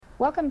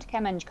Welcome to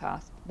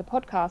ChemEngCast, the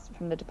podcast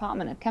from the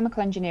Department of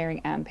Chemical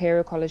Engineering at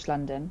Imperial College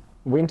London.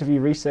 We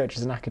interview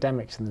researchers and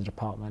academics in the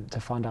department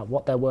to find out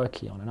what they're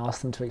working on and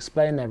ask them to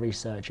explain their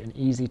research in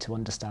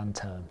easy-to-understand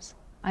terms.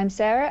 I'm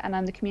Sarah, and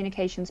I'm the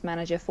Communications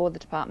Manager for the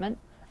department.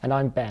 And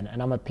I'm Ben,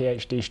 and I'm a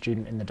PhD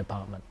student in the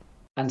department.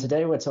 And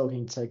today we're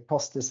talking to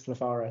Kostis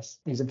Flevaris.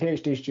 He's a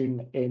PhD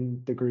student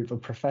in the group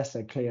of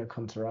Professor Cleo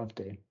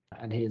Contaravdi,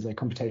 and he is a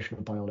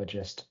computational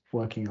biologist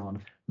working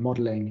on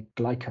modelling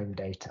glycome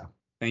data.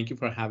 Thank you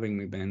for having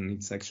me, Ben.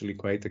 It's actually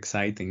quite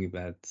exciting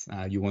that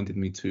you wanted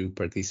me to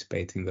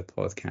participate in the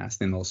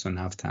podcast and also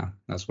NAVTA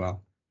as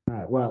well.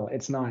 Well,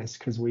 it's nice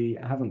because we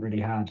haven't really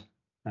had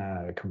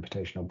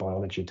computational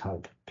biology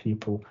type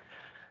people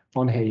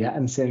on here yet,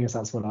 and seeing as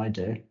that's what I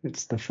do,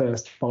 it's the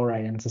first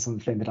foray into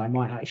something that I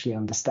might actually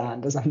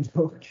understand as I'm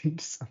talking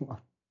to someone.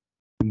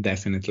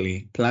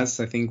 Definitely. Plus,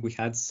 I think we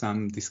had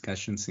some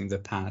discussions in the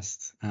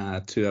past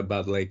too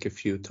about like a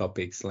few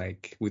topics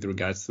like with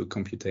regards to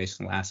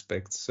computational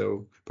aspects.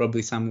 So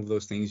probably some of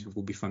those things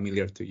will be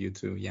familiar to you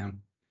too. Yeah,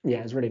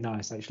 it's really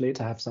nice actually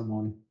to have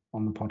someone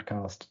on the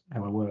podcast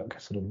who I work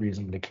sort of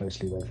reasonably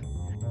closely with.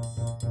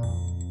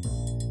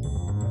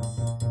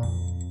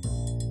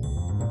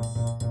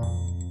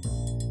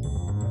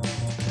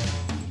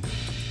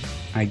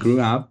 I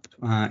grew up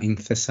in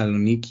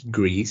Thessaloniki,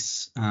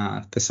 Greece.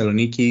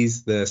 Thessaloniki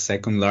is the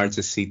second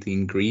largest city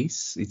in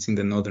Greece. It's in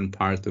the northern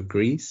part of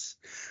Greece.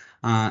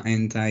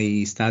 And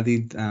I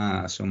studied,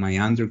 so my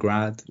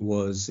undergrad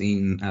was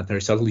at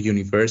Aristotle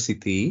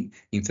University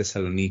in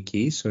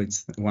Thessaloniki. So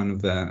it's one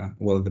of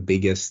the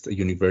biggest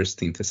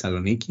university in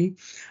Thessaloniki.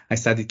 I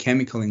studied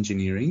chemical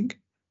engineering.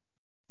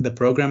 The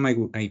program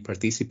I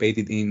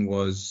participated in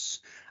was,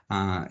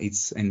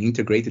 it's an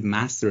integrated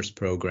master's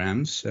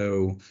program.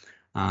 So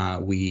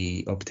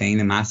we obtain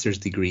a master's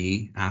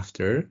degree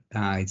after.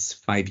 It's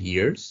 5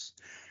 years.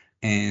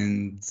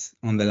 And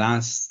on the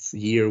last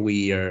year,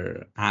 we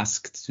are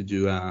asked to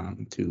do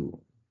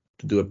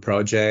a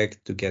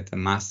project, to get a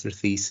master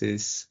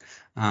thesis.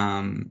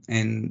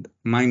 And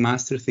my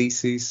master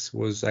thesis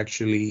was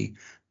actually,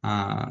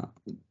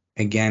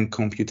 again,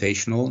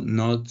 computational,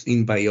 not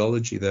in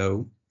biology,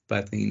 though,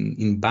 but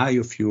in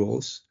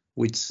biofuels,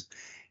 which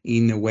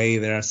in a way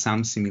there are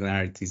some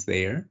similarities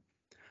there.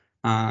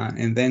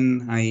 And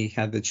then I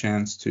had the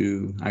chance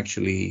to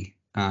actually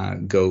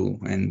go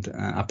and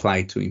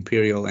apply to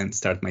Imperial and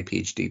start my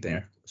PhD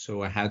there.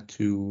 So I had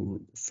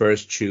to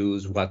first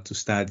choose what to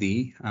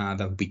study.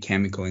 That would be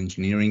chemical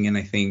engineering. And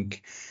I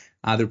think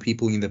other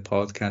people in the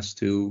podcast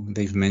too,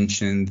 they've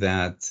mentioned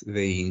that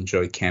they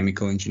enjoy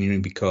chemical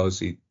engineering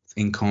because it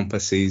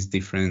encompasses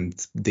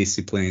different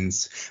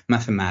disciplines,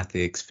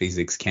 mathematics,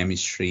 physics,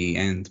 chemistry,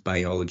 and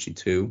biology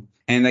too.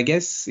 And I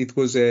guess it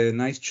was a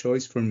nice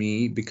choice for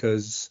me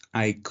because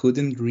I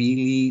couldn't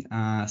really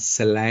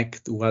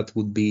select what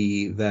would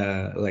be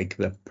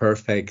the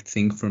perfect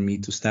thing for me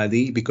to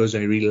study, because I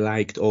really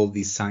liked all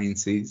these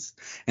sciences.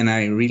 And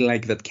I really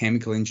like that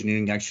chemical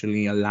engineering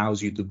actually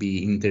allows you to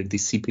be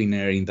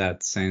interdisciplinary in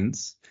that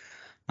sense.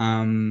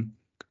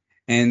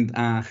 And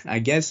I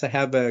guess I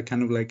have a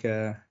kind of like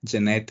a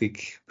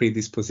genetic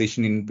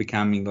predisposition in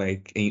becoming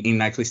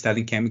in actually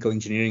studying chemical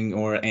engineering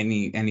or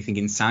anything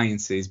in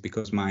sciences,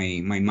 because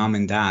my mom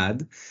and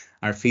dad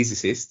are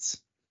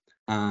physicists.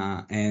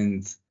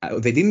 And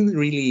they didn't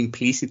really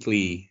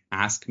implicitly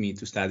ask me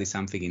to study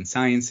something in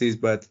sciences,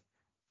 but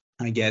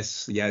I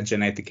guess,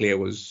 genetically I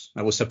was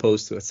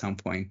supposed to at some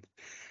point.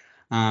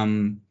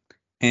 And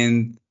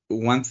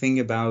one thing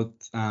about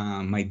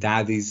my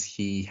dad is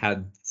he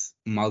had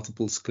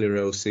multiple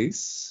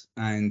sclerosis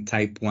and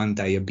type 1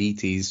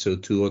 diabetes, so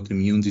 2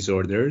 autoimmune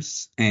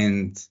disorders.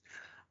 And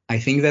I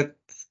think that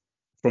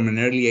from an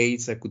early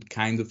age, I could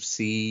kind of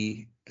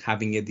see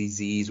having a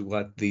disease,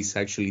 what this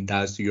actually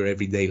does to your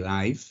everyday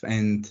life.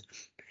 And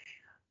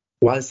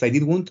whilst I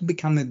did want to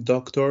become a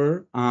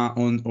doctor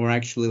or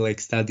actually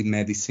study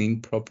medicine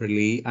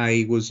properly,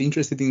 I was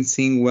interested in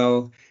seeing,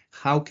 well,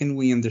 how can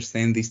we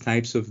understand these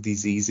types of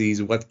diseases?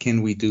 What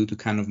can we do to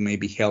kind of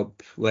maybe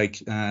help,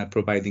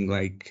 providing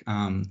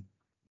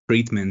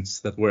treatments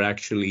that were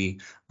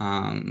actually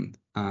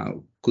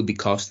could be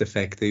cost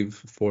effective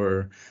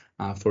for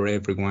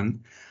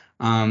everyone.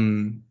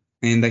 And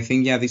I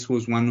think, this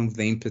was one of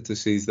the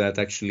impetuses that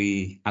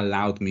actually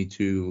allowed me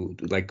to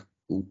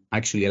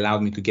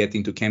get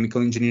into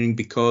chemical engineering,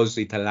 because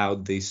it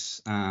allowed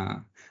this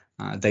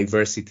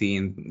diversity,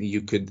 and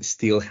you could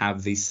still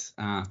have this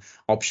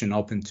option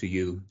open to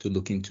you to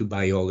look into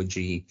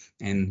biology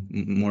and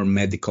more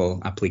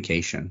medical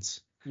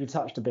applications. You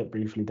touched a bit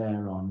briefly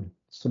there on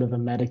sort of a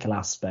medical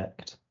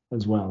aspect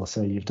as well.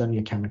 So you've done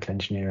your chemical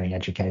engineering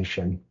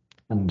education,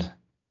 and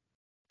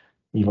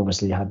you've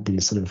obviously had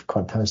these sort of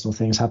quite personal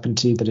things happen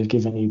to you that have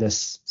given you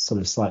this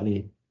sort of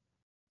slightly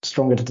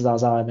stronger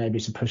desire maybe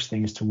to push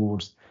things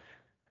towards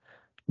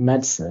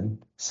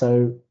medicine.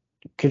 So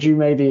could you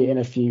maybe in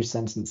a few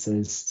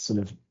sentences sort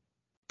of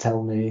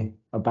tell me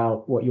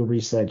about what your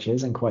research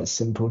is in quite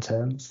simple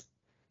terms?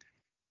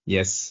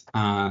 Yes.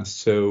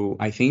 So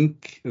I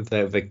think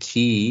the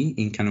key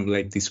in kind of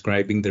like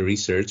describing the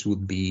research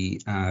would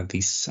be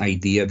this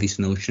idea, this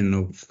notion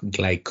of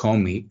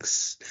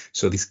glycomics.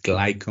 So this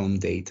glycome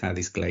data,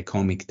 this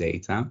glycomic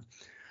data.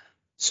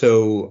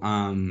 So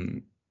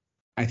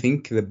I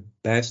think the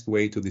best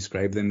way to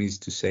describe them is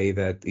to say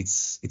that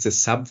it's a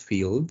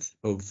subfield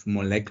of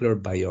molecular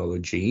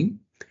biology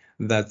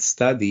that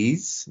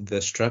studies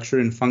the structure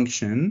and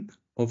function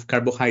of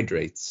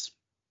carbohydrates.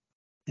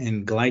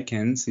 And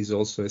glycans is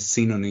also a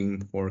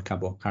synonym for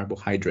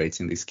carbohydrates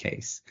in this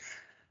case.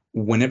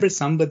 Whenever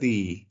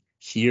somebody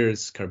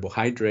hears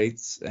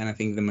carbohydrates, and I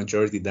think the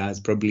majority does,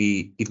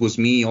 probably it was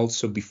me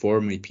also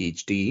before my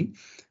PhD,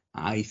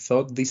 I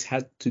thought this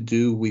had to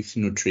do with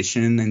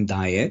nutrition and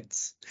diet.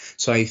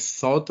 So I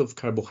thought of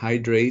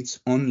carbohydrates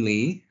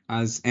only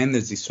as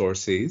energy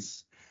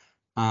sources.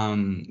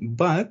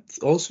 But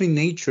also in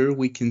nature,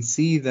 we can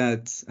see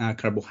that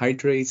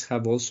carbohydrates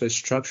have also a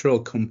structural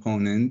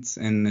component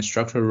and a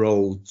structural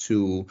role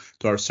to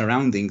our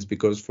surroundings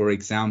because, for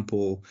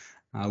example,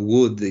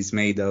 wood is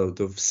made out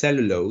of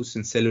cellulose,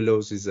 and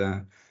cellulose is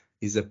a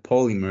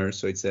polymer,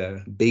 so it's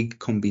a big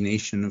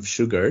combination of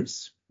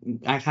sugars.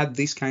 I had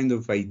this kind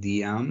of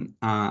idea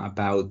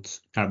about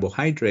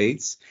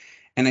carbohydrates.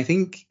 And I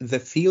think the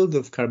field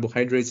of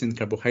carbohydrates and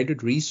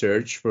carbohydrate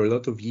research for a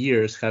lot of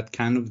years had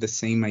kind of the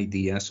same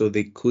idea. So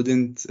they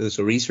couldn't,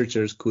 so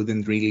researchers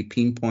couldn't really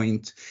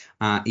pinpoint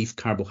if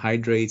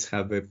carbohydrates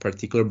have a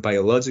particular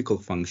biological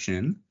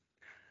function.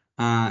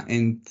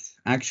 And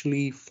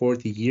actually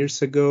 40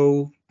 years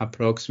ago,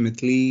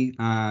 approximately,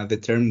 the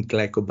term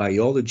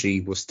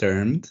glycobiology was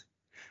termed.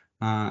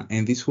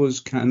 And this was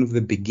kind of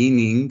the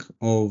beginning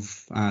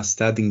of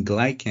studying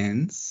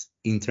glycans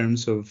in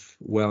terms of,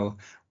 well,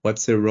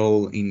 what's the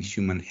role in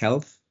human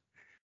health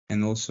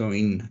and also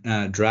in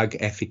drug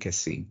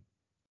efficacy.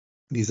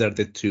 These are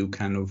the two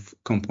kind of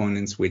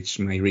components which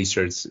my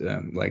research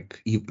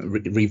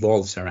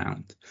revolves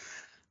around.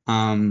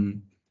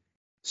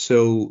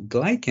 So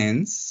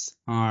glycans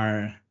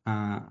are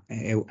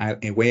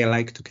a way I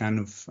like to kind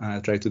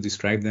of try to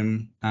describe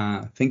them.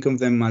 Think of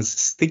them as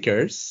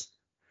stickers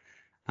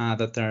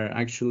that are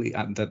actually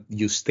that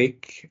you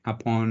stick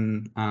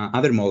upon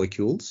other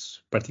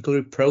molecules,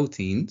 particularly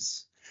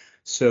proteins.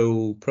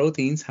 So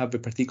proteins have a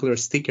particular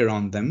sticker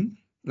on them,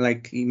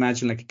 like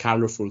imagine like a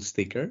colorful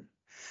sticker.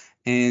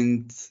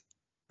 And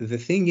the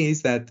thing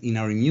is that in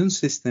our immune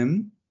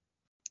system,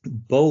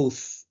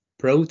 both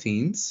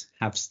proteins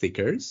have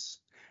stickers.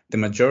 The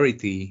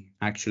majority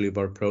actually of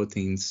our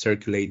proteins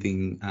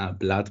circulating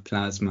blood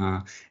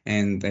plasma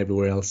and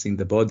everywhere else in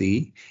the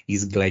body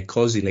is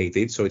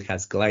glycosylated, so it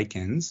has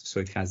glycans,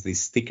 so it has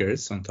these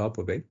stickers on top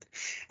of it.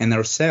 And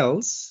our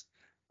cells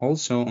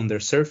also on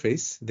their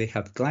surface, they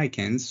have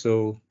glycans,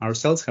 so our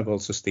cells have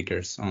also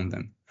stickers on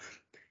them.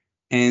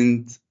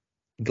 And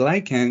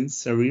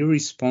glycans are really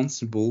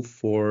responsible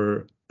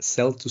for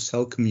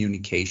cell-to-cell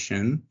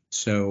communication.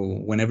 So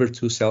whenever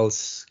two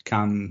cells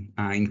come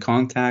in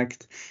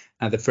contact,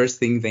 the first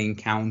thing they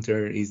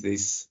encounter is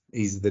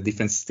the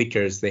different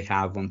stickers they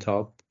have on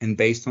top. And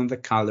based on the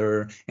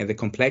color and the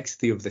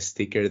complexity of the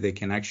sticker, they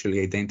can actually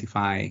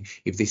identify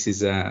if this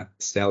is a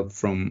cell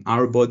from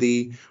our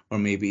body, or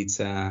maybe it's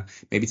a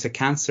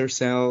cancer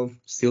cell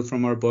still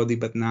from our body,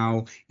 but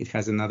now it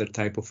has another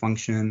type of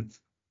function,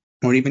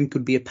 or even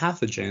could be a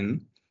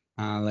pathogen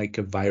like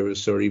a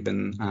virus or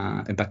even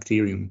a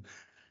bacterium.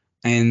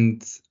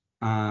 And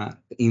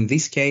in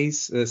this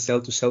case,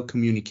 cell-to-cell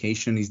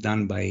communication is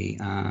done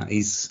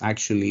is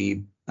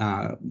actually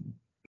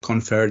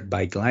conferred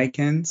by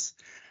glycans,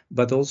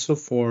 but also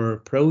for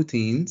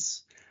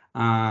proteins.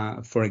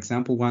 For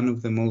example, one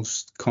of the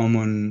most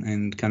common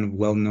and kind of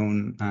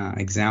well-known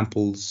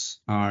examples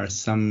are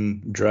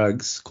some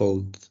drugs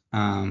called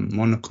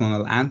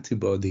monoclonal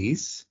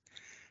antibodies.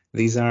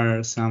 These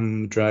are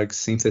some drugs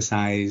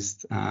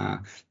synthesized,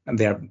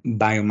 they are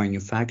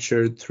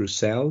biomanufactured through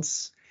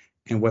cells.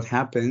 And what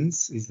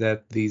happens is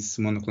that these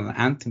monoclonal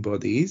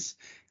antibodies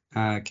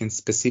can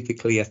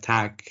specifically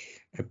attack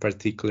a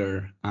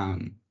particular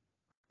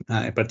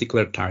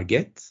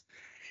target.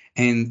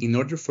 And in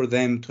order for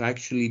them to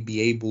actually be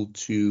able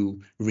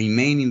to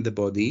remain in the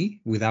body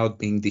without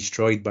being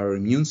destroyed by our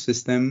immune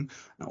system,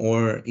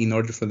 or in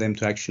order for them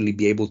to actually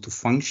be able to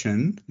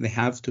function, they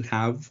have to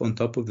have on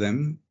top of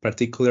them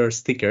particular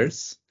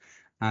stickers,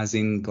 as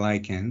in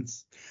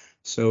glycans.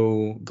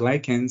 So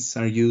glycans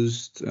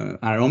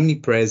are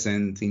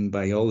omnipresent in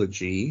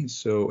biology.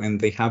 And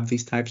they have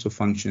these types of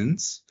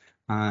functions,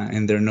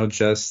 and they're not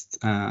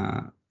just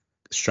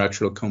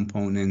structural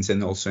components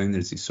and also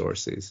energy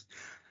sources.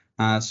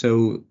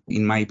 So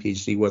in my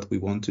PhD, what we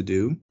want to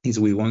do is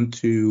we want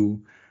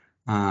to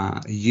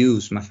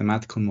use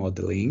mathematical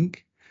modeling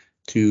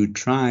to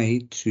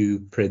try to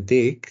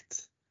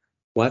predict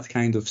what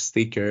kind of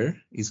sticker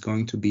is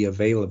going to be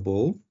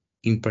available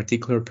in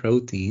particular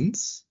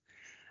proteins.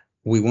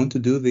 We want to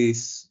do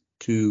this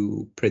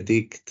to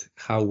predict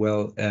how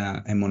well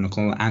a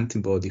monoclonal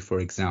antibody, for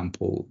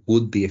example,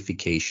 would be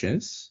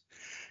efficacious.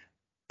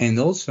 And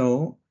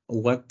also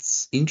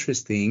what's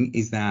interesting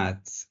is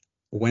that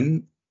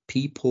when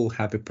people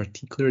have a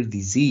particular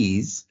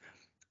disease,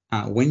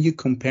 when you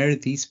compare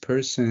this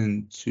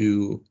person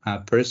to a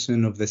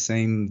person of the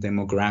same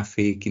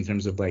demographic in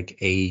terms of like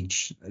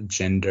age,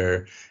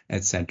 gender,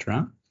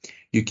 etc.,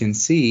 you can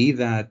see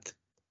that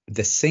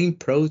the same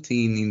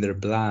protein in their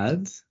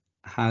blood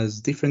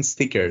has different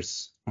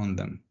stickers on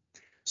them.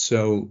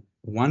 So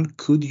one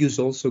could use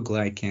also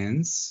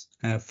glycans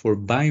for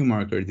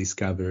biomarker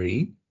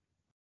discovery.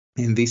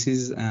 And this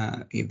is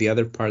the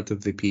other part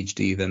of the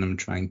PhD that I'm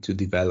trying to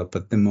develop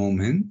at the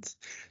moment.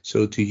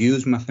 So to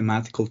use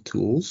mathematical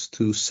tools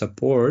to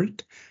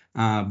support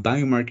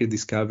biomarker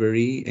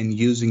discovery and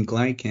using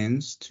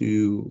glycans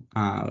to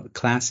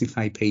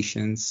classify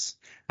patients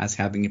as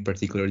having a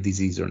particular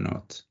disease or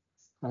not.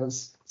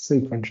 That's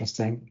super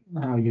interesting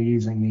how you're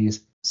using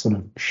these sort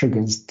of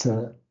sugars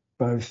to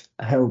both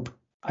help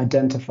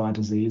identify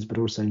disease, but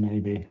also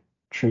maybe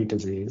treat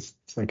disease.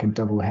 It's like a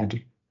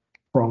double-head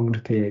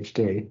pronged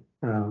PhD.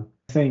 I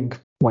think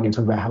when you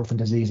talk about health and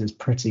disease, it's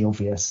pretty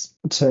obvious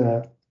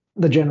to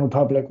the general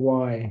public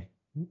why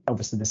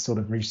obviously this sort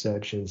of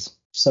research is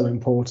so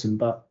important,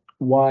 but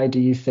why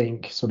do you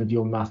think sort of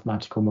your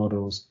mathematical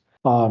models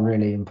are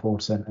really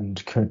important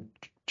and could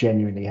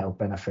genuinely help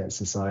benefit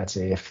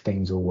society if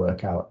things all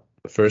work out?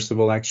 First of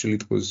all, actually,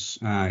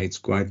 it's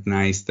quite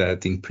nice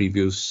that in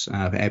previous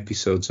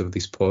episodes of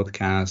this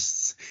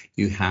podcast,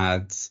 you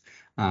had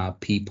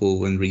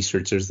people and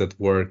researchers that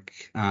work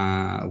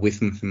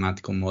with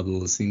mathematical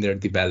models in their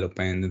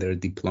development, their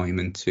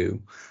deployment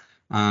too.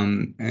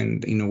 And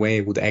in a way,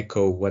 I would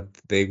echo what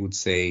they would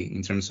say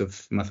in terms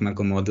of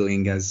mathematical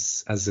modeling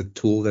as a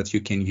tool that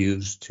you can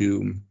use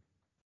to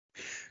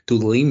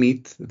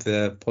limit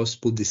the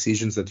possible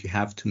decisions that you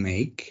have to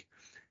make,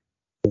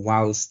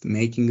 whilst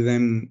making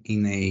them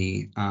in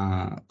a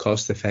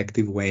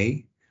cost-effective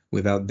way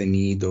without the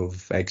need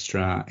of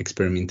extra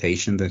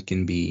experimentation that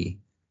can be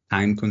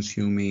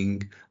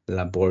time-consuming,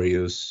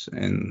 laborious,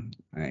 and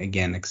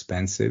again,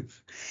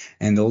 expensive.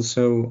 And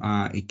also,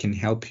 it can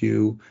help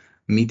you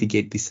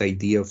mitigate this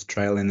idea of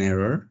trial and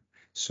error,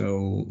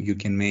 so you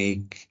can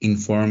make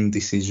informed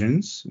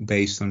decisions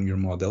based on your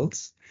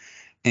models.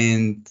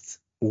 And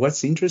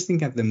what's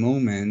interesting at the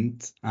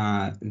moment,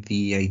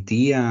 the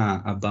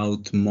idea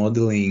about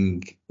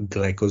modeling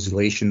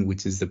glycosylation,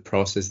 which is the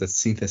process that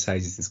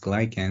synthesizes these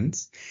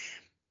glycans,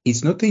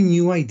 it's not a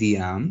new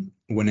idea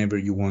whenever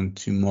you want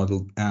to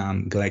model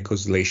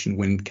glycosylation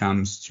when it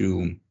comes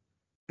to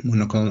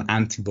monoclonal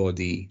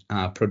antibody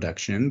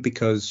production,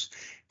 because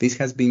this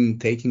has been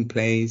taking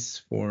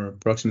place for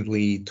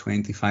approximately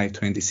 25,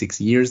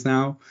 26 years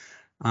now,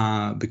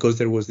 because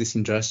there was this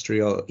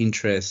industrial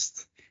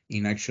interest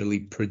in actually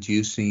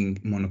producing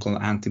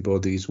monoclonal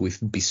antibodies with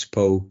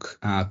bespoke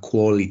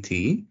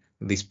quality,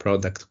 this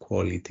product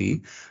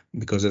quality,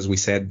 because as we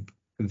said,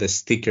 the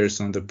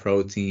stickers on the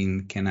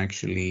protein can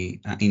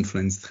actually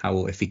influence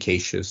how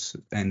efficacious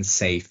and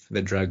safe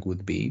the drug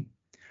would be.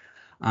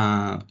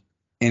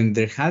 And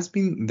there have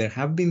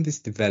been these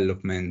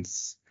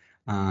developments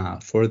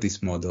for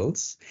these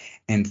models.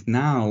 And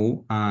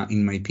now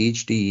in my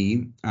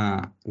PhD,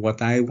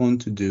 what I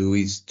want to do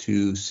is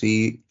to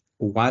see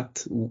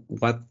what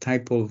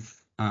type of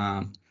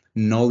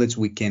knowledge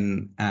we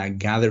can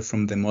gather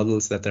from the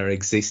models that are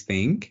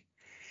existing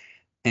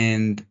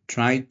and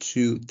try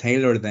to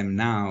tailor them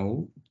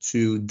now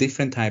to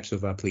different types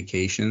of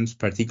applications,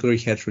 particularly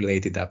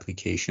health-related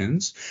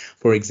applications.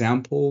 For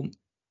example,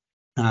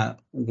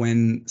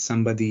 when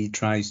somebody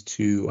tries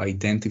to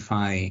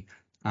identify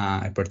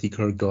a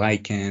particular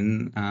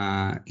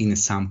glycan in a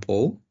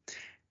sample,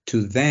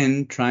 to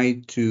then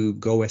try to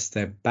go a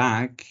step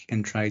back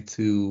and try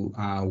to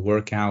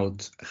work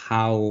out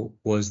how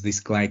was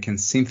this glycan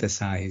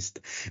synthesized,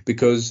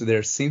 because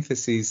their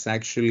synthesis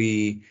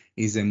actually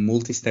is a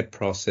multi-step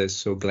process.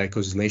 So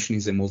glycosylation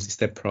is a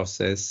multi-step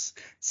process.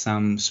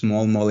 Some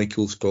small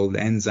molecules called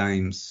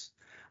enzymes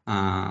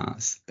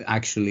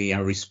actually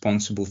are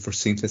responsible for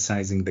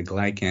synthesizing the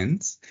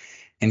glycans,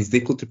 and it's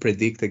difficult to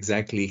predict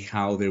exactly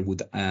how they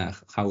would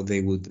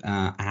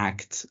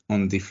act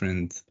on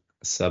different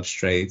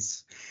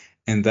substrates.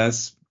 And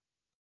thus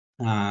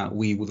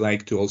we would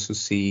like to also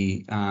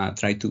see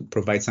try to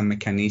provide some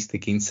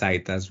mechanistic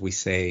insight, as we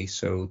say,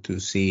 so to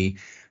see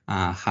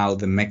how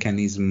the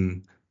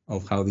mechanism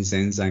of how these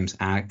enzymes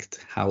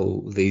act,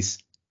 how this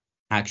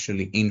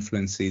actually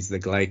influences the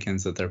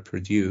glycans that are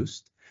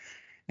produced.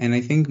 And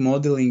I think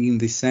modeling in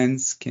this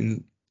sense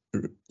can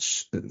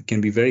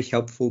be very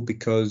helpful,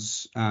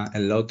 because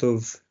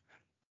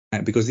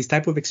because this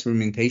type of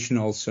experimentation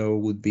also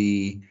would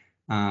be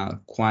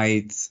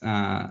quite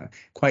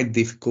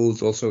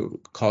difficult, also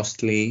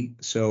costly.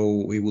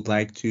 So we would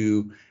like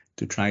to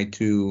try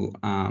to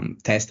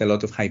test a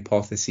lot of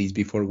hypotheses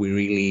before we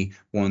really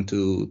want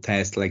to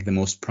test like the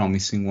most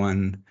promising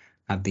one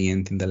at the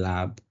end in the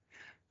lab.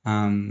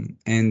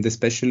 And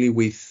especially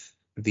with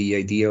the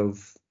idea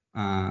of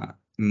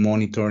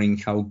monitoring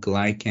how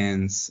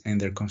glycans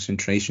and their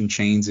concentration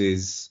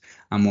changes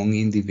among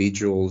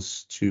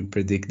individuals to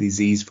predict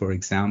disease, for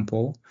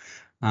example,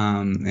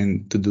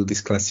 and to do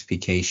this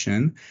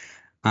classification.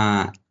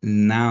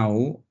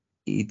 Now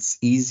it's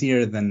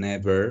easier than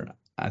ever,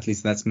 at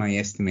least that's my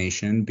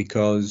estimation,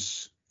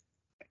 because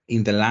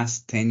in the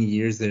last 10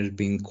 years, there's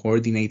been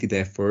coordinated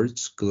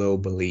efforts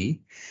globally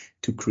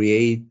to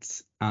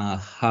create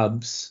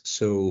hubs,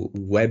 so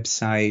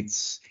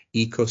websites,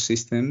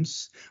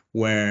 ecosystems,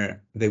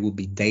 where there will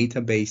be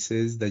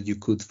databases that you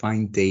could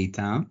find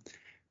data,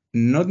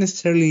 not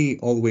necessarily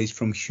always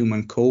from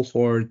human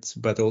cohorts,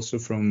 but also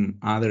from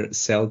other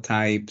cell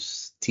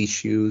types,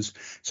 tissues,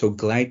 so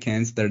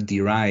glycans that are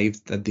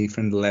derived at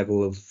different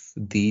level of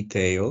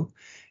detail,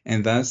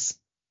 and thus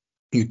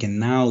you can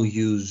now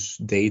use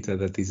data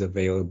that is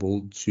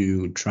available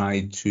to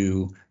try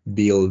to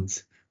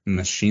build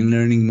machine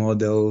learning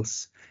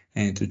models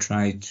and to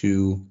try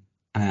to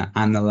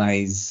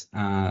analyze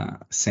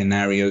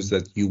scenarios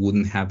that you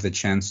wouldn't have the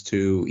chance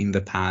to in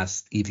the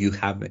past if you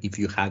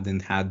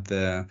hadn't had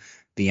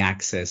the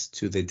access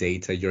to the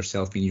data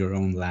yourself in your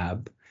own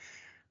lab.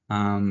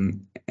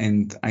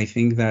 And I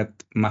think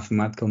that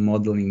mathematical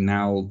modeling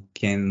now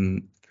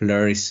can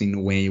flourish in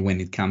a way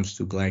when it comes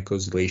to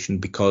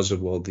glycosylation because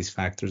of all these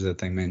factors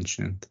that I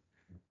mentioned.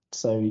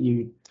 So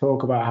you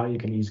talk about how you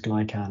can use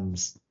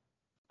glycans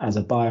as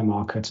a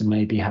biomarker to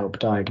maybe help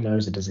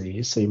diagnose a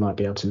disease. So you might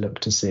be able to look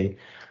to see,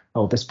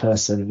 oh, this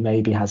person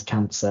maybe has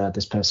cancer,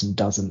 this person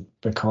doesn't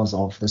because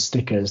of the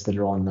stickers that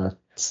are on the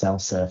cell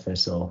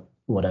surface or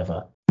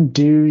whatever.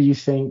 Do you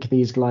think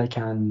these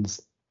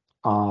glycans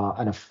are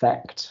an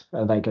effect?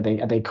 Are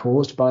they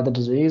caused by the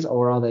disease,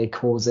 or are they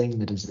causing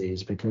the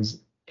disease? Because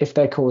if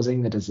they're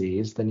causing the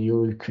disease, then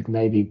you could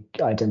maybe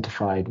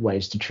identify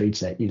ways to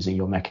treat it using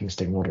your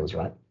mechanistic models,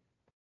 right?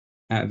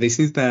 This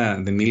is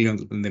the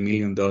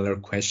million dollar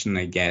question,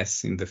 I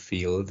guess, in the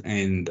field,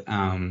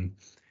 and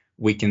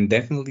we can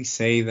definitely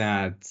say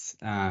that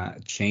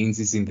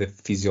changes in the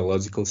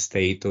physiological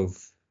state of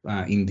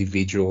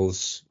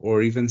individuals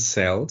or even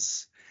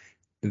cells,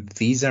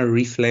 these are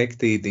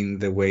reflected in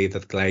the way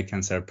that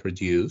glycans are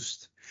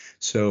produced.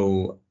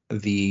 So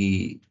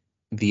the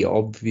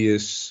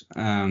obvious,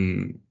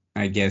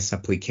 I guess,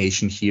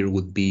 application here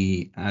would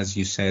be, as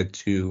you said,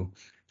 to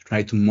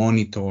try to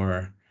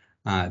monitor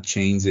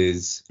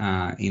changes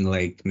in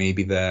like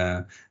maybe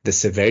the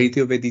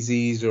severity of a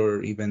disease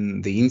or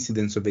even the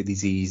incidence of a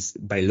disease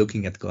by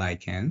looking at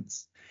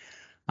glycans.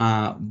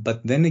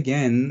 But then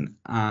again,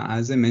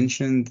 as I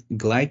mentioned,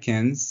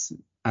 glycans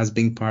as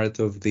being part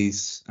of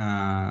these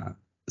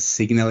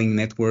signaling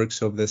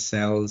networks of the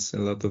cells, a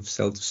lot of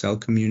cell-to-cell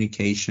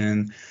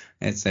communication,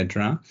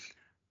 etc.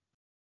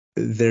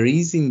 There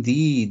is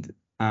indeed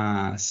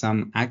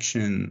some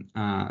action,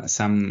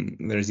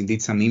 there's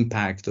indeed some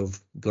impact of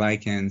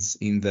glycans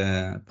in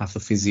the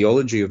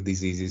pathophysiology of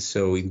diseases.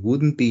 So it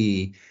wouldn't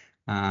be,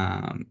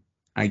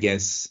 I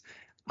guess,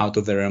 out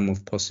of the realm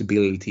of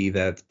possibility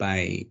that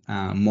by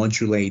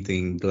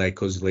modulating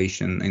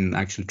glycosylation and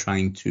actually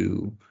trying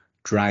to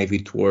drive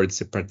it towards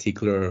a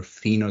particular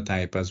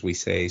phenotype, as we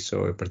say,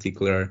 so a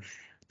particular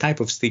type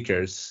of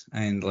stickers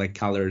and like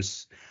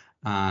colors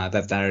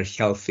that are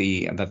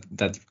healthy,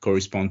 that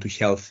correspond to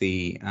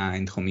healthy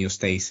and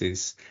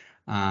homeostasis,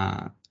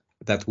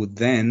 that would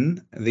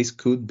then, this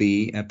could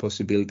be a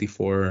possibility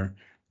for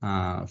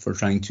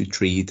trying to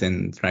treat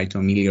and try to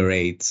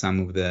ameliorate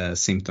some of the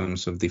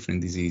symptoms of different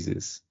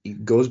diseases.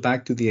 It goes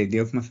back to the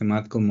idea of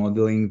mathematical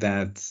modeling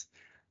that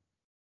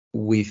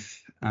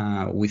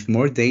with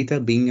more data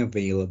being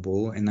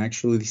available, and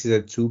actually this is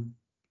a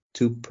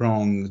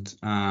two-pronged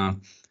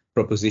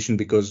proposition,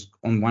 because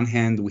on one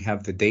hand we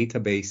have the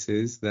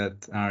databases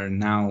that are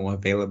now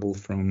available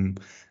from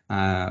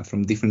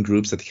different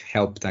groups that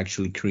helped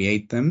actually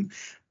create them,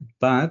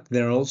 but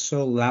there are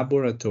also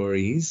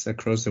laboratories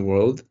across the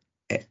world,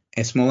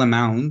 a small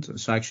amount,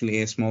 so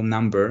actually a small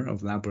number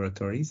of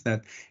laboratories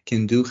that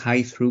can do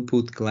high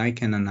throughput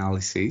glycan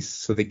analysis,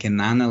 so they can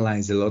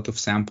analyze a lot of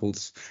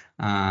samples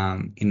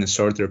in a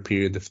shorter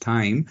period of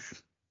time.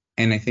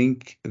 And I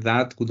think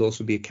that would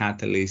also be a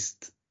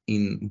catalyst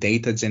in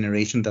data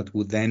generation that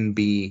would then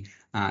be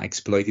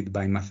exploited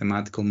by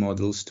mathematical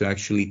models to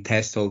actually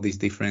test all these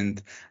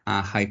different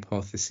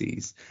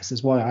hypotheses. This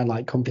is why I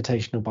like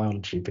computational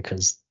biology,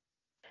 because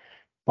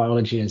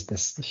biology is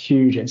this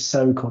huge, it's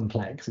so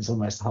complex, it's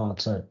almost hard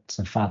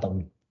to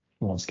fathom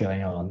what's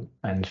going on.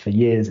 And for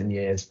years and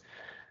years,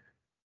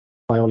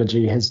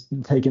 biology has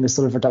taken this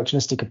sort of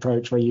reductionistic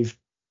approach where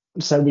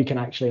so we can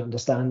actually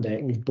understand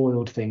it, we've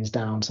boiled things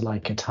down to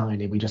like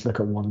we just look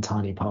at one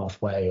tiny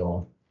pathway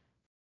or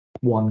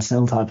one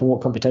cell type, and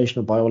what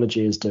computational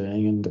biology is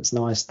doing, and it's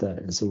nice that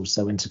it's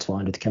also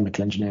intertwined with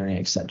chemical engineering,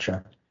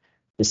 etc.,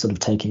 is sort of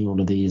taking all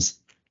of this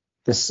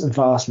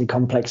vastly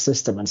complex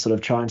system and sort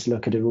of trying to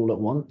look at it all at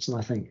once. And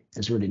I think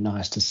it's really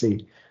nice to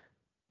see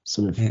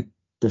sort of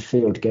the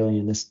field going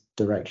in this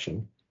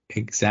direction.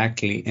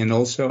 Exactly. And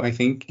also I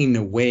think in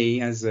a way,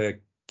 as a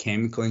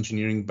chemical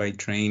engineering by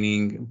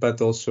training,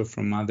 but also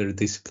from other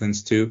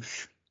disciplines too,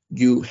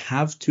 you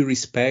have to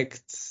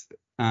respect,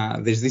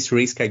 there's this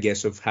risk, I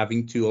guess, of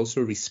having to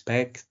also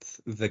respect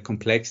the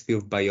complexity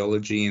of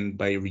biology and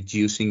by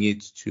reducing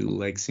it to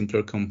like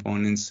simpler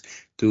components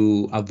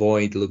to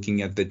avoid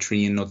looking at the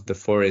tree and not the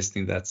forest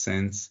in that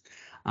sense.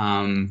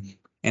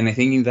 And I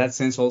think in that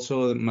sense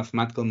also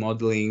mathematical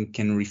modeling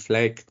can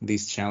reflect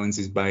these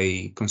challenges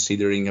by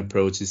considering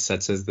approaches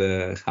such as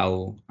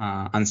how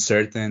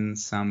uncertain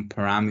some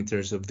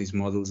parameters of these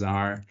models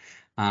are,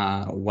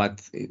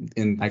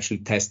 and actually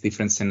test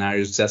different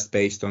scenarios just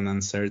based on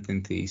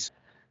uncertainties.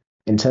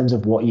 In terms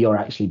of what you're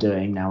actually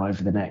doing now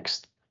over the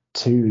next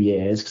 2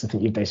 years, because I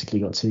think you've basically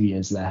got 2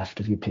 years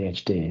left of your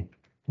PhD,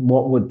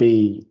 what would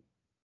be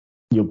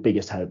your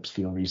biggest hopes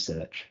for your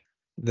research?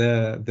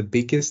 The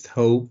biggest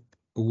hope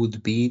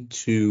would be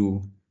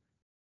to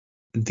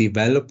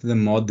develop the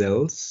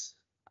models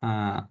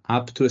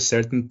up to a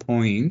certain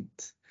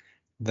point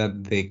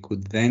that they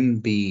could then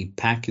be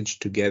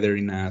packaged together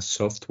in a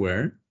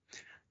software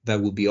that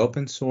would be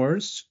open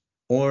source,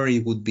 or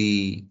it would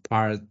be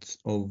part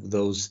of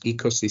those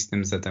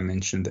ecosystems that I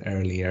mentioned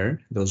earlier,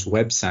 those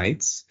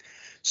websites,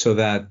 so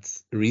that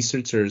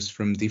researchers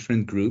from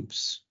different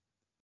groups,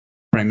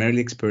 primarily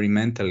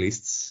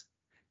experimentalists,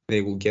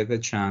 they will get a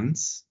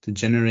chance to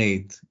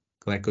generate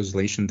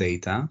glycosylation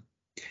data,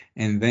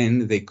 and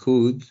then they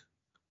could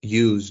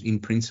use, in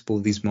principle,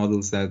 these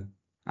models that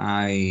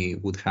I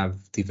would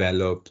have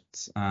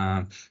developed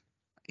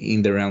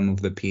in the realm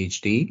of the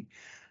PhD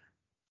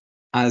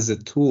as a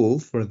tool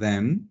for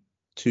them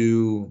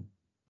to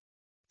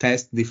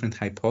test different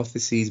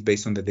hypotheses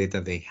based on the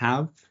data they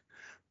have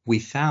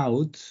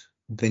without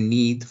the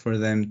need for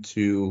them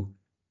to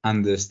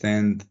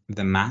understand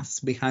the maths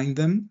behind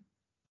them,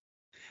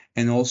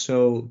 and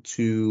also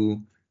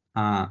to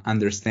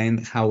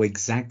understand how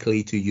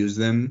exactly to use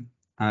them,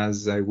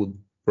 as I would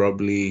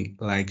probably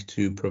like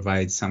to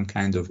provide some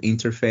kind of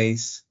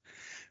interface,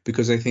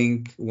 because I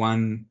think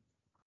one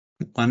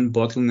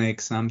bottleneck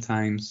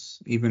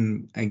sometimes,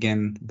 even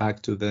again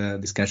back to the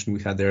discussion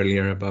we had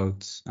earlier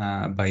about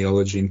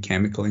biology and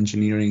chemical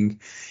engineering,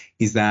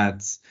 is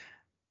that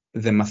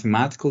the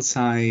mathematical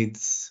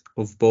sides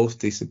of both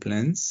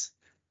disciplines,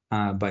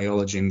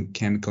 biology and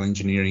chemical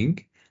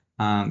engineering,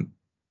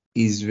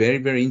 is very,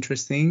 very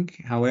interesting.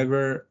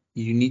 However,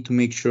 you need to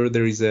make sure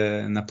there is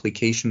an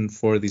application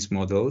for these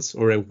models,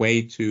 or a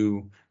way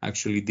to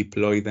actually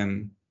deploy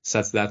them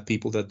such that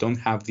people that don't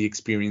have the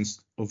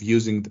experience of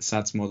using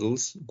such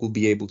models will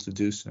be able to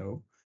do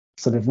so.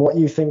 Sort of what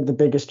you think the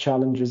biggest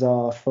challenges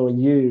are for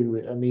you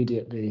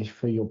immediately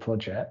for your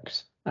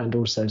project, and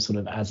also sort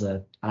of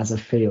as a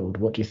field,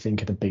 what do you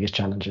think are the biggest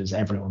challenges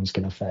everyone's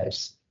going to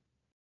face?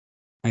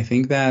 I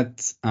think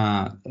that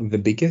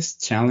the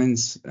biggest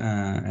challenge,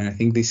 and I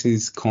think this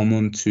is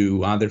common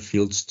to other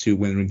fields too,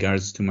 when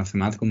regards to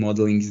mathematical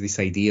modeling, is this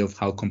idea of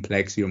how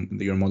complex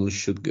your model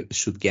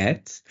should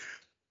get,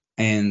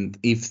 and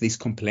if this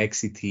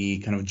complexity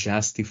kind of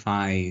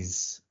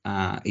justifies,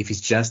 if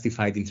it's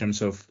justified in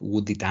terms of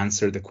would it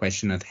answer the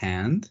question at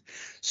hand.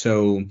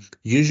 So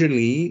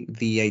usually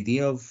the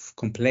idea of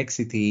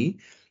complexity,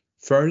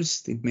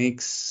 first, it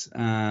makes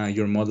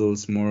your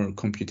models more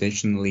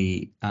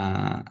computationally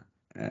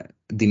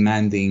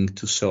demanding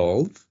to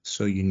solve.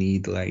 So you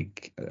need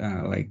like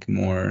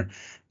more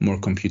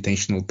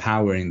computational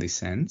power in this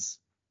sense.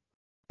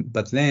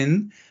 But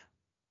then,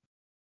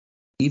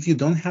 if you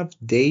don't have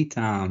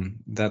data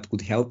that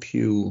would help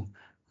you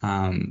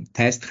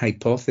test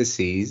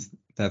hypotheses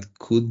that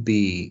could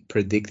be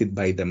predicted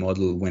by the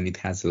model when it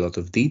has a lot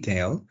of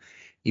detail,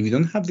 if you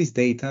don't have this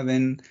data,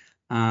 then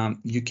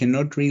you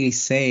cannot really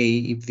say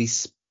if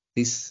this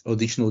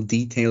additional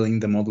detail in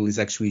the model is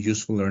actually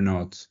useful or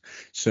not.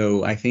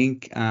 So I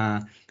think,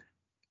 as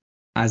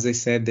I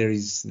said, there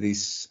is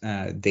this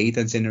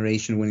data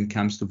generation when it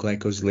comes to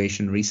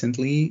glycosylation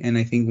recently, and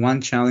I think one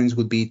challenge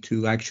would be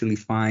to actually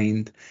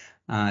find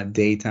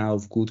data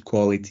of good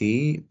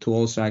quality to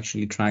also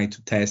actually try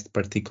to test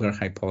particular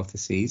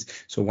hypotheses.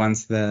 So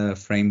once the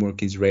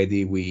framework is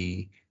ready,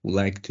 we would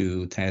like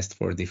to test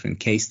for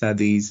different case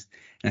studies.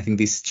 And I think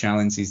this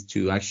challenge is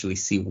to actually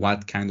see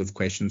what kind of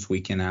questions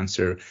we can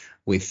answer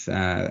with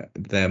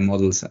the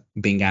models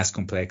being as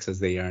complex as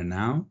they are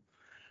now.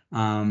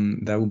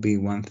 That would be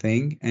one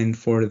thing. And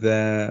for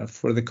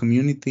the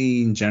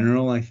community in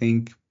general, I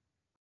think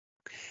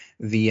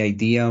the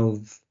idea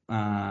of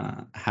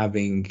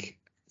having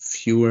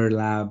fewer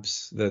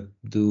labs that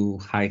do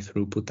high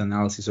throughput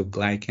analysis of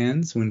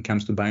glycans when it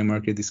comes to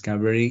biomarker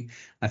discovery,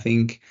 I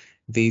think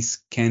this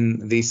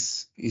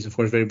is of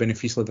course very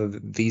beneficial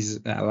that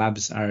these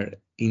labs are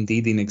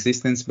indeed in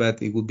existence,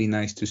 but it would be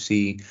nice to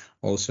see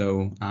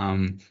also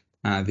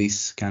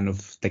these kind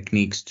of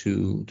techniques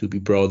to be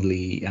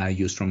broadly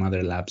used from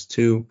other labs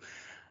too.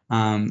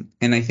 And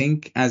I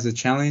think as a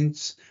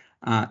challenge,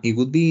 it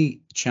would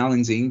be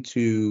challenging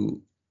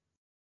to,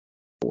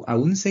 I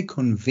wouldn't say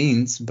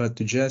convince, but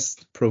to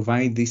just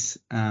provide this,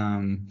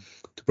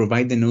 to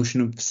provide the notion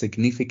of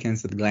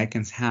significance that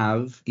glycans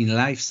have in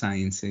life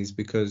sciences,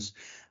 because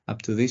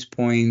up to this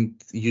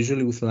point,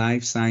 usually with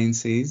life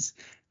sciences,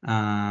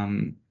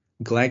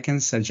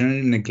 glycans are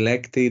generally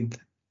neglected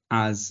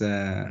as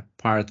a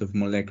part of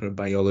molecular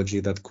biology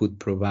that could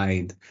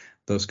provide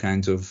those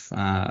kinds of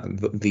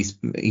this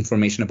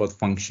information about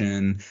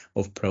function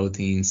of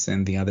proteins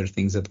and the other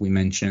things that we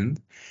mentioned.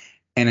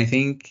 And I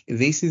think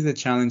this is the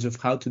challenge of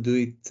how to do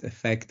it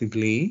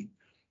effectively.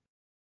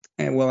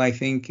 And well, I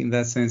think in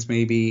that sense,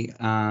 maybe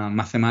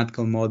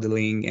mathematical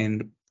modeling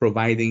and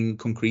providing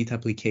concrete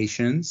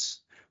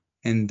applications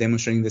and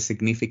demonstrating the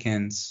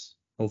significance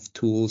of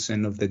tools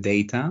and of the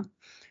data,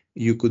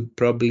 you could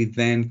probably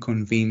then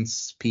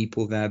convince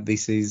people that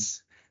this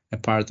is a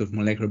part of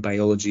molecular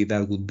biology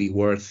that would be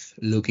worth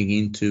looking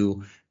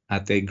into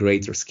at a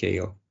greater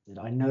scale.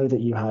 I know that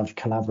you have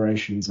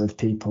collaborations with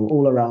people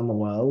all around the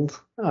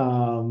world,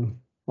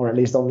 or at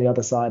least on the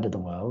other side of the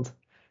world.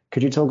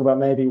 Could you talk about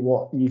maybe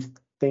what you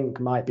think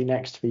might be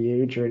next for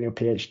you during your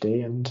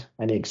PhD and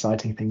any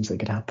exciting things that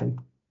could happen?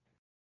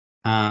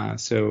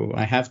 So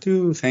I have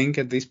to thank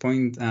at this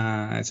point,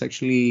 it's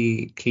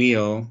actually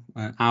Cleo,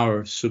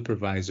 our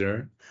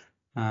supervisor.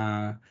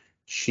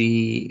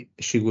 She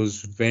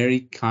was very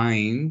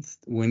kind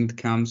when it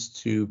comes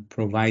to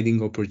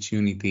providing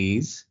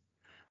opportunities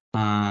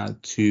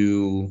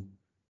to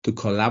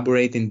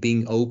collaborate and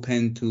being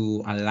open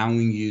to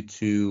allowing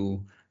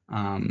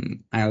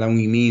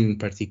me in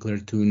particular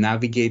to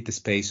navigate the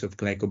space of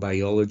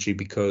glycobiology,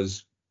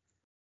 because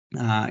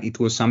it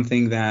was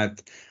something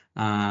that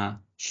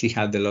she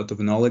had a lot of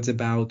knowledge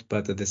about,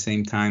 but at the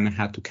same time I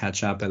had to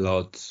catch up a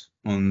lot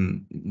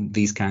on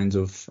these kinds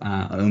of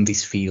on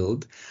this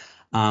field.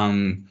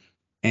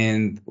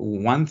 And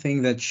one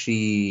thing that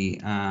she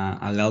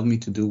allowed me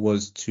to do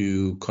was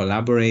to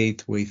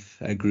collaborate with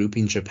a group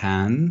in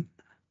Japan,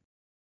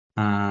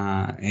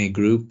 a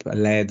group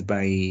led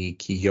by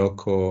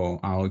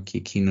Kiyoko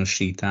Aoki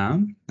Kinoshita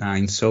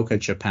in Soka,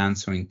 Japan,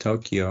 so in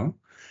Tokyo.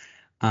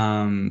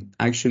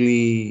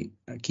 Actually,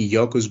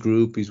 Kiyoko's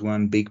group is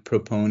one big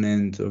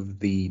proponent of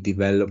the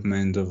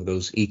development of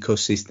those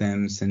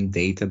ecosystems and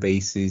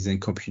databases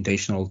and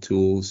computational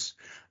tools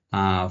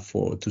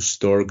to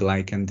store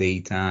glycan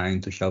data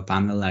and to help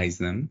analyze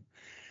them.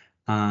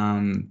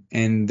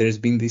 And there's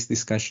been this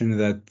discussion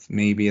that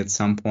maybe at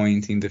some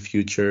point in the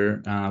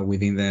future,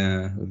 within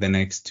the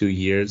next 2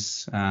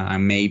 years, I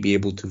may be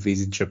able to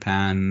visit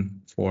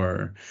Japan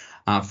for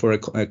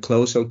a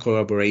closer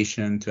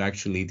collaboration to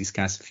actually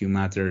discuss a few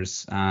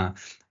matters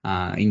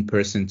in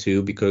person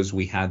too, because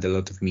we had a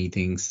lot of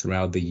meetings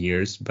throughout the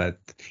years, but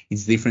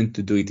it's different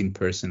to do it in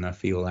person, I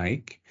feel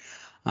like.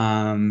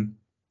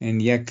 And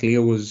yeah,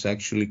 Cleo was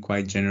actually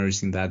quite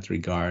generous in that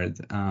regard,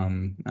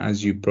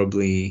 as you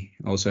probably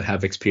also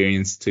have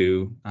experienced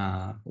too.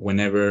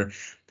 Whenever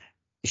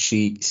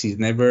she's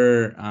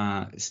never,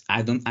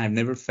 I've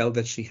never felt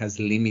that she has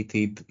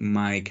limited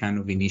my kind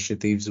of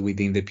initiatives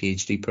within the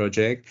PhD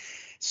project.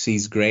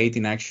 She's great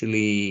in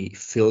actually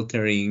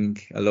filtering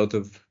a lot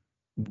of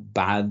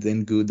bad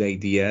and good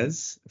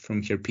ideas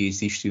from her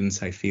PhD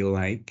students, I feel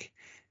like.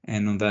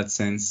 And on that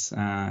sense,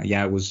 I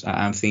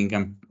think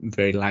I'm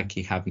very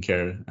lucky having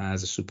her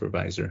as a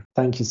supervisor.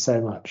 Thank you so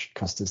much,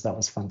 Kostis. That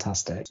was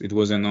fantastic. It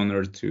was an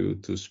honor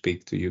to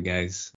speak to you guys.